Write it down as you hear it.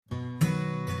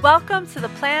Welcome to the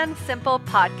Plan Simple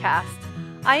podcast.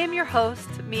 I am your host,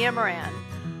 Mia Moran.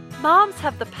 Moms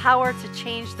have the power to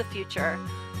change the future,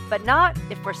 but not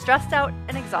if we're stressed out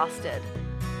and exhausted.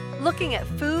 Looking at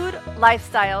food,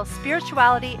 lifestyle,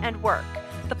 spirituality, and work,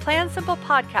 the Plan Simple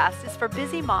podcast is for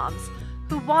busy moms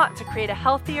who want to create a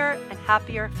healthier and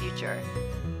happier future.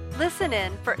 Listen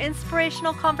in for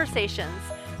inspirational conversations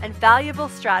and valuable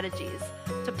strategies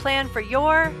to plan for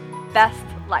your best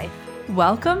life.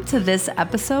 Welcome to this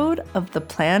episode of the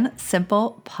Plan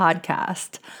Simple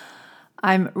podcast.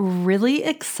 I'm really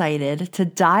excited to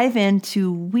dive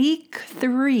into week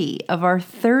 3 of our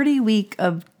 30 week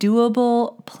of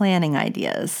doable planning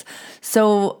ideas.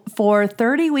 So for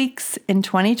 30 weeks in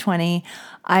 2020,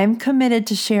 I'm committed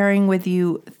to sharing with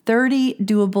you 30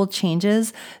 doable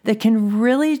changes that can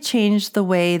really change the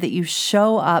way that you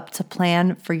show up to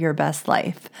plan for your best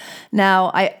life.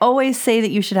 Now, I always say that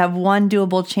you should have one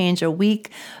doable change a week.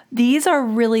 These are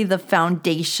really the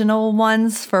foundational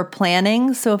ones for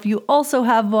planning. So if you also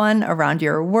have one around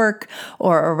your work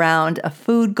or around a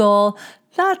food goal,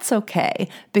 that's okay,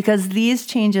 because these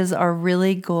changes are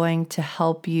really going to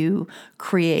help you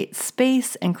create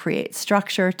space and create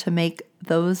structure to make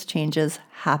those changes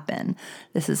happen.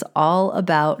 This is all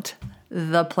about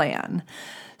the plan.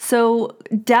 So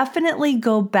definitely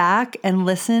go back and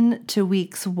listen to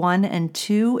weeks 1 and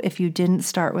 2 if you didn't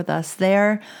start with us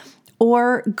there.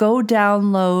 Or go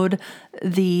download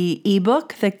the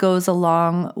ebook that goes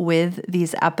along with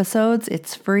these episodes.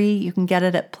 It's free. You can get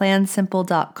it at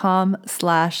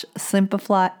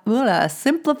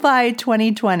plansimple.com/simplify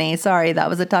 2020. Sorry, that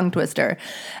was a tongue twister.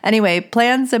 Anyway,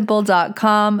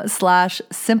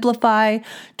 plansimple.com/simplify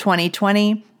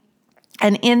 2020.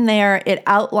 And in there, it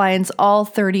outlines all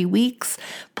 30 weeks,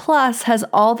 plus has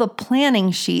all the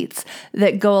planning sheets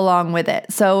that go along with it.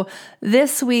 So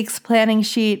this week's planning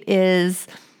sheet is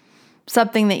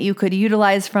something that you could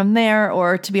utilize from there,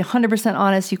 or to be 100%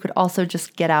 honest, you could also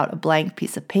just get out a blank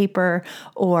piece of paper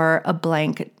or a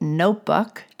blank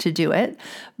notebook to do it.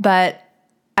 But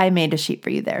I made a sheet for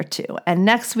you there too. And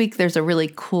next week, there's a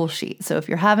really cool sheet. So if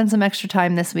you're having some extra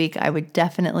time this week, I would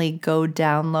definitely go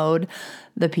download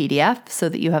the PDF so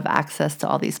that you have access to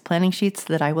all these planning sheets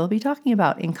that I will be talking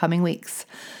about in coming weeks.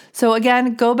 So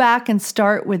again, go back and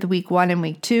start with week 1 and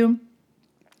week 2.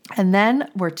 And then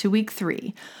we're to week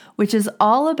 3, which is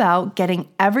all about getting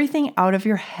everything out of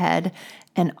your head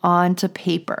and onto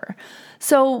paper.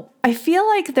 So I feel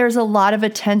like there's a lot of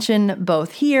attention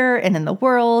both here and in the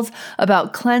world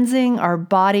about cleansing our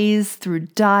bodies through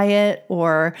diet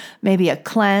or maybe a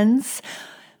cleanse.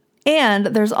 And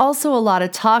there's also a lot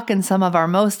of talk in some of our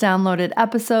most downloaded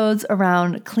episodes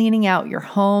around cleaning out your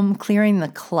home, clearing the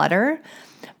clutter.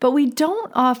 But we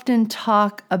don't often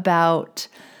talk about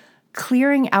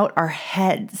clearing out our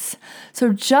heads.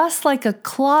 So just like a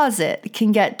closet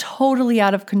can get totally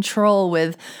out of control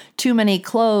with too many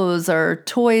clothes or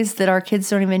toys that our kids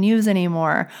don't even use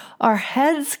anymore, our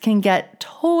heads can get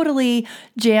totally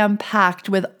jam-packed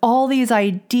with all these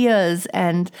ideas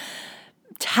and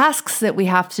tasks that we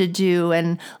have to do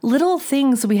and little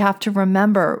things we have to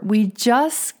remember. We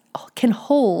just can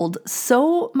hold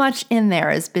so much in there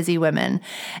as busy women.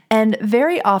 And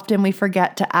very often we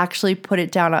forget to actually put it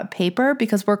down on paper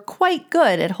because we're quite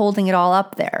good at holding it all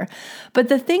up there. But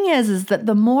the thing is that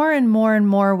the more and more and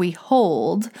more we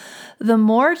hold, the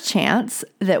more chance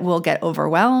that we'll get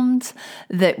overwhelmed,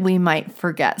 that we might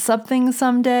forget something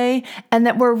someday, and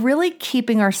that we're really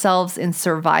keeping ourselves in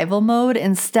survival mode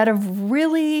instead of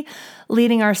really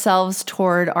leading ourselves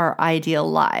toward our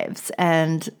ideal lives.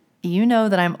 And you know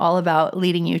that I'm all about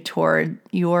leading you toward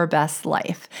your best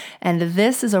life. And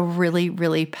this is a really,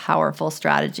 really powerful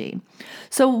strategy.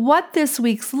 So what this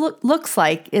week's looks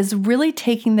like is really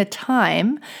taking the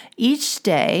time each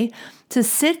day to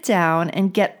sit down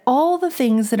and get all the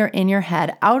things that are in your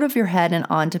head out of your head and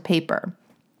onto paper.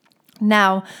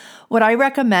 Now, what I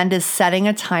recommend is setting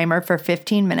a timer for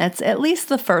 15 minutes, at least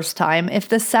the first time. If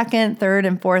the second, third,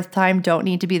 and fourth time don't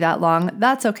need to be that long,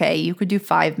 that's okay. You could do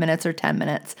 5 minutes or 10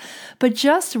 minutes. But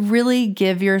just really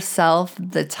give yourself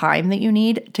the time that you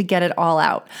need to get it all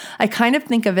out. I kind of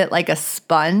think of it like a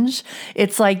sponge.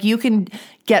 It's like you can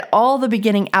get all the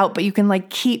beginning out, but you can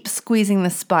keep squeezing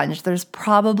the sponge. There's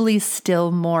probably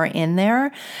still more in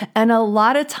there. And a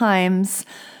lot of times,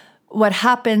 what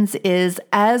happens is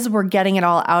as we're getting it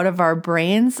all out of our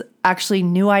brains, actually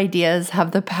new ideas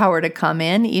have the power to come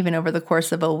in even over the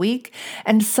course of a week.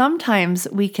 And sometimes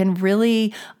we can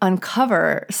really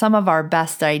uncover some of our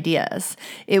best ideas.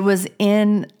 It was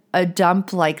in a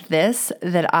dump like this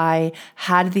that I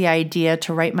had the idea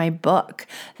to write my book,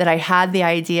 that I had the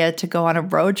idea to go on a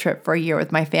road trip for a year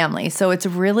with my family. So it's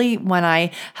really when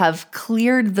I have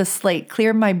cleared the slate,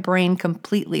 cleared my brain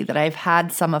completely, that I've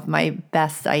had some of my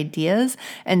best ideas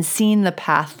and seen the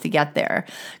path to get there.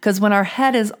 Because when our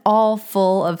head is all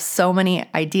full of so many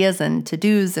ideas and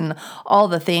to-dos and all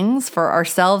the things for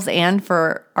ourselves and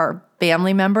for our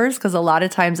family members, because a lot of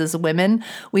times as women,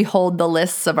 we hold the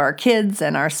lists of our kids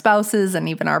and our spouses and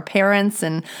even our parents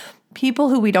and people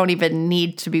who we don't even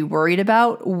need to be worried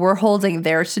about. We're holding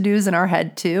their to-dos in our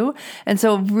head too. And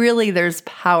so really there's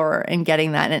power in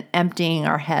getting that and emptying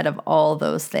our head of all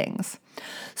those things.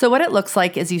 So what it looks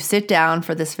like is you sit down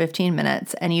for this 15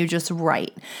 minutes and you just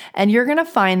write. And you're going to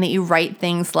find that you write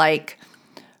things like,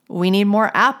 we need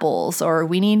more apples, or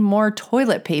we need more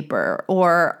toilet paper,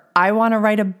 or I want to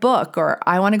write a book, or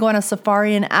I want to go on a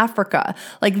safari in Africa.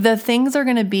 Like the things are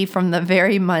going to be from the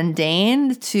very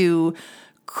mundane to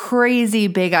crazy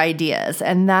big ideas.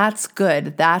 And that's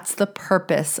good. That's the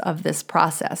purpose of this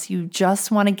process. You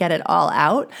just want to get it all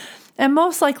out. And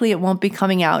most likely it won't be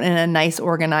coming out in a nice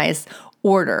organized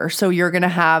order. So you're going to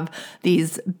have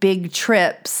these big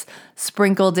trips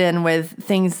sprinkled in with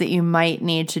things that you might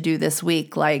need to do this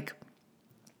week, like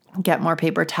get more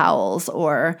paper towels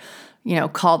or,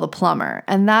 call the plumber.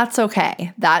 And that's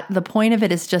okay. The point of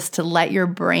it is just to let your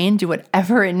brain do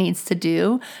whatever it needs to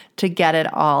do to get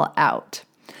it all out.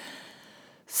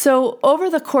 So over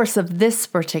the course of this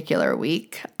particular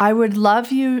week, I would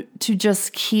love you to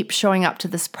just keep showing up to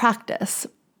this practice.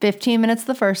 15 minutes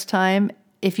the first time.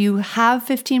 If you have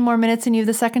 15 more minutes in you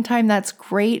the second time, that's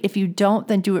great. If you don't,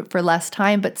 then do it for less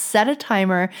time, but set a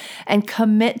timer and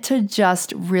commit to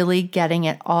just really getting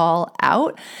it all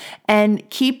out, and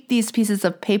keep these pieces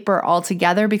of paper all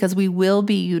together because we will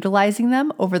be utilizing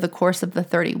them over the course of the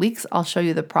 30 weeks. I'll show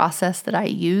you the process that I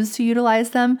use to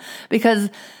utilize them,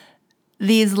 because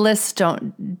these lists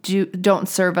don't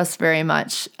serve us very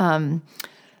much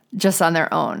just on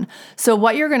their own. So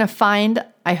what you're going to find,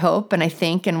 I hope, and I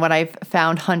think, and what I've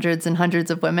found hundreds and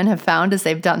hundreds of women have found as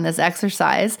they've done this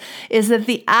exercise, is that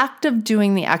the act of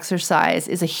doing the exercise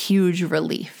is a huge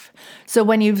relief. So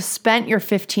when you've spent your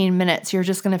 15 minutes, you're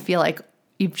just going to feel like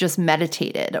you've just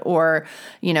meditated, or,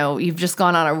 you've just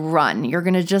gone on a run. You're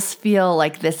going to just feel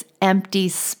like this empty,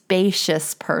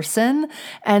 spacious person,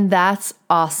 and that's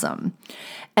awesome.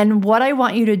 And what I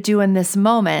want you to do in this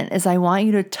moment is I want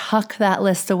you to tuck that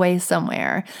list away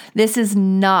somewhere. This is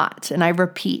not, and I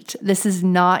repeat, this is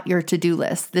not your to-do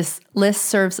list. This list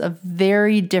serves a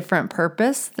very different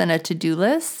purpose than a to-do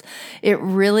list. It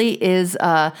really is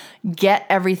a get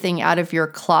everything out of your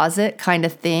closet kind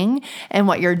of thing. And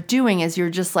what you're doing is you're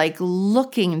just like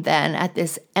looking then at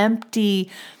this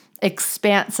empty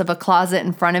expanse of a closet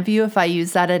in front of you, if I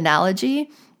use that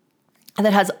analogy,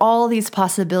 that has all these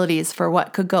possibilities for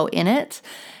what could go in it,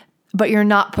 but you're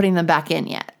not putting them back in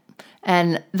yet.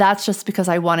 And that's just because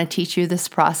I want to teach you this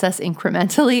process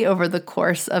incrementally over the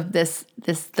course of this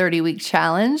 30-week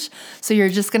challenge. So you're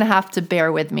just going to have to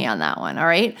bear with me on that one, all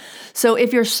right? So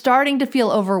if you're starting to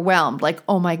feel overwhelmed, like,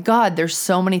 oh my God, there's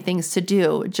so many things to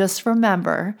do, just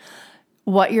remember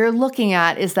what you're looking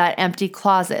at is that empty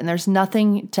closet, and there's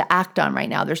nothing to act on right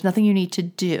now. There's nothing you need to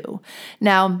do.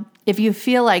 Now, if you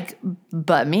feel like,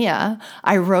 but Mia,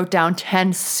 I wrote down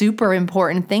 10 super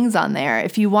important things on there.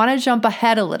 If you want to jump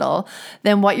ahead a little,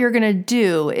 then what you're going to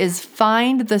do is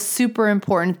find the super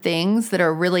important things that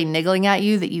are really niggling at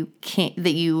you that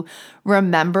you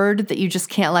remembered that you just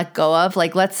can't let go of.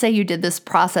 Like, let's say you did this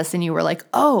process and you were like,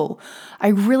 oh, I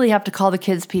really have to call the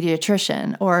kids'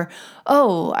 pediatrician, or,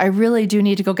 oh, I really do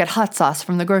need to go get hot sauce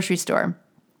from the grocery store.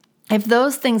 If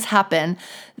those things happen,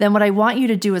 then what I want you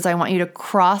to do is I want you to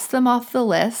cross them off the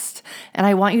list, and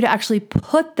I want you to actually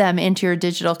put them into your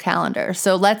digital calendar.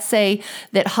 So let's say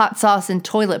that hot sauce and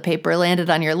toilet paper landed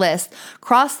on your list.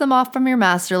 Cross them off from your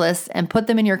master list and put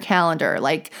them in your calendar.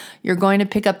 Like, you're going to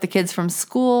pick up the kids from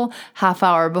school half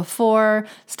hour before,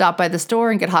 stop by the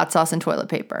store and get hot sauce and toilet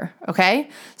paper. Okay?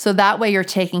 So that way you're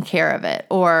taking care of it.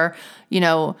 Or,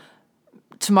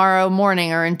 tomorrow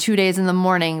morning or in 2 days in the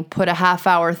morning, put a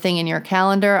half-hour thing in your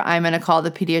calendar. I'm going to call the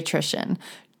pediatrician.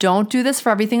 Don't do this for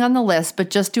everything on the list,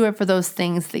 but just do it for those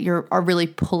things that are really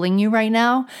pulling you right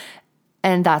now,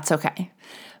 and that's okay.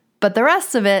 But the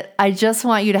rest of it, I just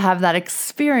want you to have that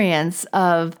experience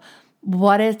of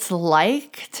what it's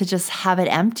like to just have it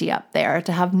empty up there,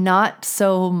 to have not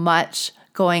so much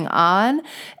going on,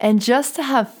 and just to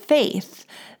have faith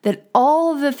that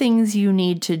all the things you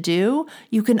need to do,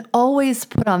 you can always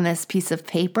put on this piece of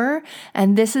paper,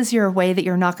 and this is your way that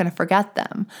you're not going to forget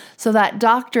them. So that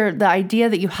doctor, the idea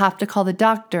that you have to call the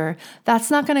doctor, that's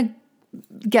not going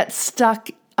to get stuck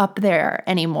up there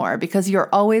anymore, because you're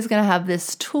always going to have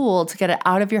this tool to get it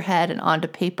out of your head and onto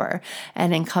paper.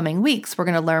 And in coming weeks, we're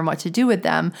going to learn what to do with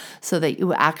them so that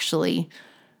you actually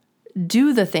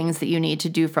do the things that you need to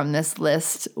do from this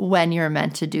list when you're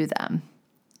meant to do them.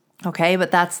 Okay, but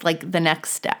that's like the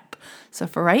next step. So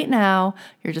for right now,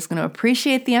 you're just going to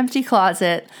appreciate the empty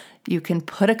closet. You can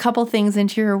put a couple things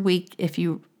into your week if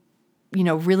you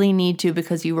really need to,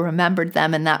 because you remembered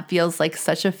them and that feels like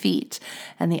such a feat.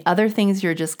 And the other things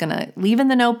you're just going to leave in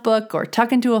the notebook or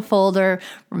tuck into a folder.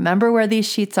 Remember where these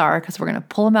sheets are, because we're going to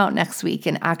pull them out next week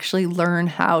and actually learn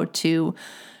how to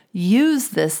use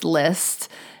this list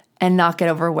and not get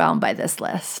overwhelmed by this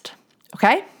list.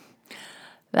 Okay?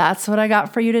 That's what I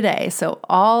got for you today. So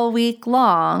all week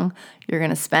long, you're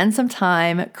going to spend some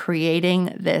time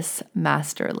creating this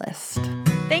master list.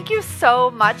 Thank you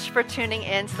so much for tuning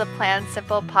in to the Plan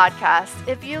Simple podcast.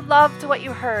 If you loved what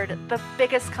you heard, the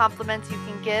biggest compliment you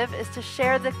can give is to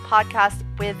share the podcast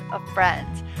with a friend.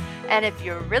 And if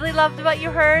you really loved what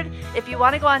you heard, if you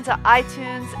want to go onto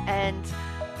iTunes and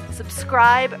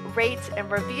subscribe, rate,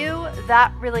 and review,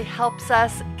 that really helps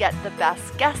us get the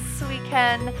best guests we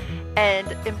can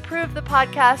and improve the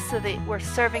podcast so that we're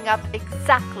serving up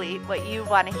exactly what you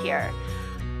want to hear.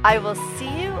 I will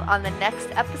see you on the next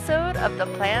episode of the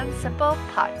Plan Simple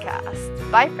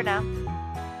podcast. Bye for now.